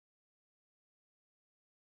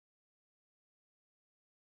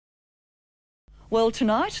Well,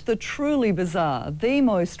 tonight, the truly bizarre, the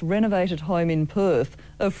most renovated home in Perth,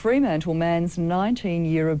 a Fremantle man's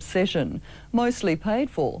 19-year obsession, mostly paid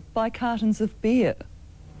for by cartons of beer.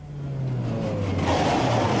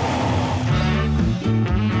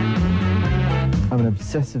 I'm an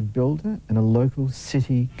obsessive builder and a local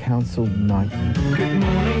city council nightmare. Good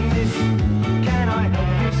morning, miss. Can I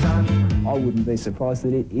help you, son? I wouldn't be surprised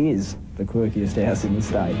that it is the quirkiest house in the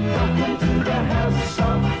state. Welcome to the house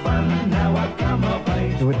of fun. Now I've come of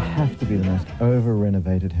age. It would have to be the most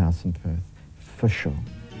over-renovated house in Perth, for sure.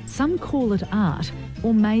 Some call it art,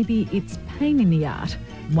 or maybe it's pain in the art.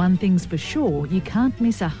 One thing's for sure, you can't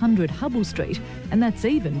miss 100 Hubble Street, and that's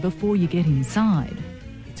even before you get inside.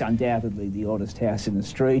 It's undoubtedly the oddest house in the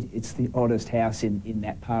street. It's the oddest house in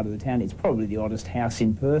that part of the town. It's probably the oddest house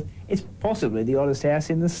in Perth. It's possibly the oddest house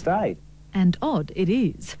in the state. And odd it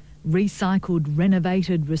is. Recycled,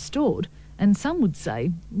 renovated, restored, and some would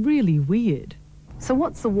say really weird. So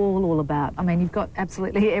what's the wall all about? I mean, you've got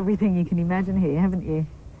absolutely everything you can imagine here, haven't you?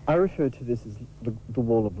 I refer to this as the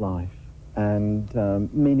wall of life, and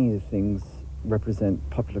many of the things represent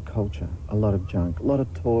popular culture. A lot of junk, a lot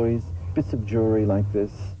of toys, bits of jewellery like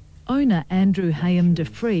this. Owner Andrew Hayim De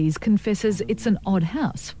Vries confesses it's an odd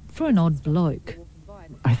house for an odd bloke.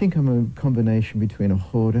 I think I'm a combination between a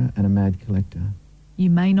hoarder and a mad collector. You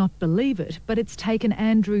may not believe it, but it's taken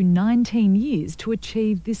Andrew 19 years to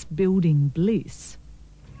achieve this building bliss.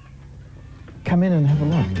 Come in and have a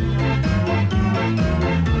look.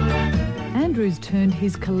 Andrew's turned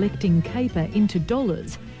his collecting caper into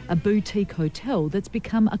dollars, a boutique hotel that's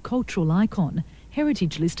become a cultural icon,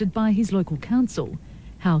 heritage listed by his local council.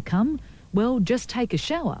 How come? Well, just take a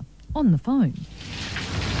shower on the phone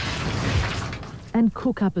and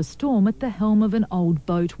cook up a storm at the helm of an old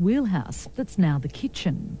boat wheelhouse that's now the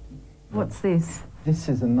kitchen. What's this? This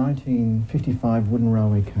is a 1955 wooden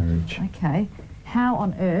railway carriage. Okay. How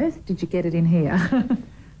on earth did you get it in here?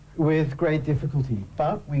 With great difficulty,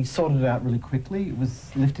 but we sorted it out really quickly. It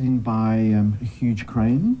was lifted in by a huge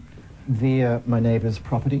crane via my neighbour's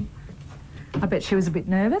property. I bet she was a bit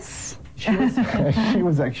nervous. She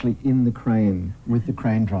was actually in the crane with the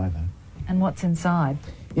crane driver. And what's inside?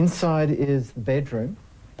 Inside is the bedroom.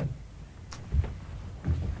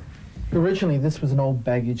 Originally, this was an old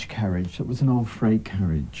baggage carriage. It was an old freight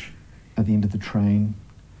carriage at the end of the train.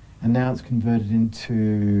 And now it's converted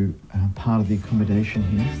into part of the accommodation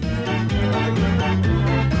here.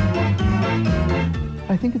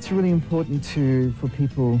 I think it's really important for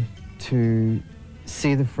people to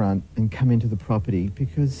see the front and come into the property,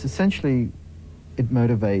 because essentially it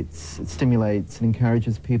motivates, it stimulates and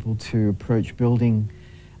encourages people to approach building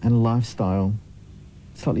and a lifestyle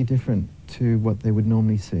slightly different to what they would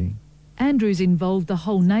normally see. Andrew's involved the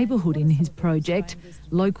whole neighbourhood in his project.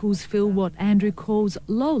 Locals fill what Andrew calls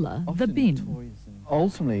Lola, the bin.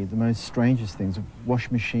 Ultimately, the most strangest things are wash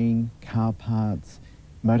machine, car parts,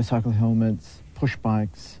 motorcycle helmets, push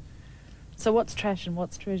bikes. So what's trash and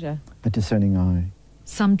what's treasure? A discerning eye.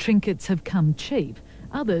 Some trinkets have come cheap,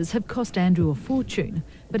 others have cost Andrew a fortune,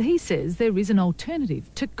 but he says there is an alternative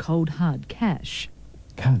to cold hard cash.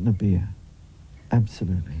 Carton of beer.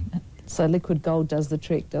 Absolutely. So liquid gold does the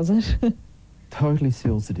trick, does it? Totally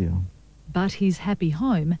seals the deal. But his happy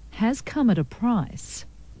home has come at a price.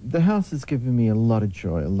 The house has given me a lot of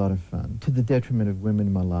joy, a lot of fun, to the detriment of women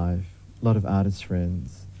in my life, a lot of artist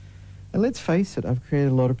friends. And let's face it, I've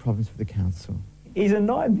created a lot of problems for the council. He's a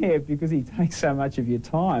nightmare because he takes so much of your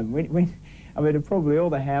time. I mean, probably all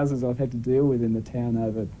the houses I've had to deal with in the town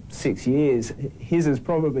over 6 years, his has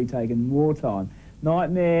probably taken more time.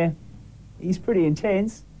 Nightmare, he's pretty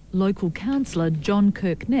intense. Local councillor John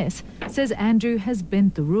Kirkness says Andrew has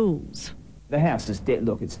bent the rules. The house is,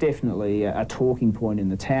 it's definitely a talking point in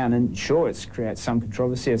the town, and sure, it's created some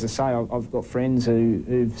controversy. As I say, I've got friends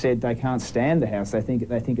who've said they can't stand the house. They think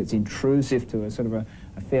it's intrusive to a sort of a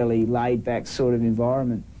fairly laid-back sort of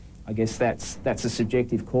environment. I guess that's a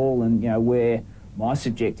subjective call, and where my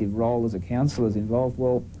subjective role as a councillor is involved,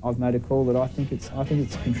 well, I've made a call that I think it's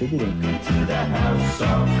contributing.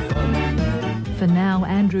 For now,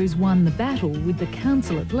 Andrew's won the battle with the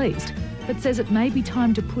council at least, but says it may be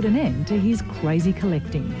time to put an end to his crazy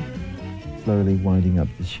collecting. Slowly winding up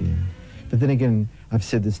this year. But then again, I've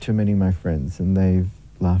said this to many of my friends and they've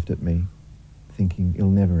laughed at me, thinking it'll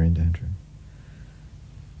never end, Andrew.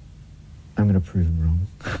 I'm going to prove them wrong.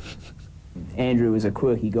 Andrew is a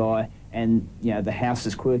quirky guy, and the house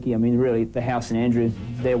is quirky. I mean, really, the house and Andrew,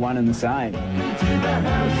 they're one and the same.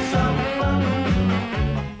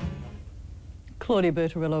 Claudia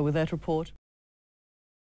Bertorillo with that report.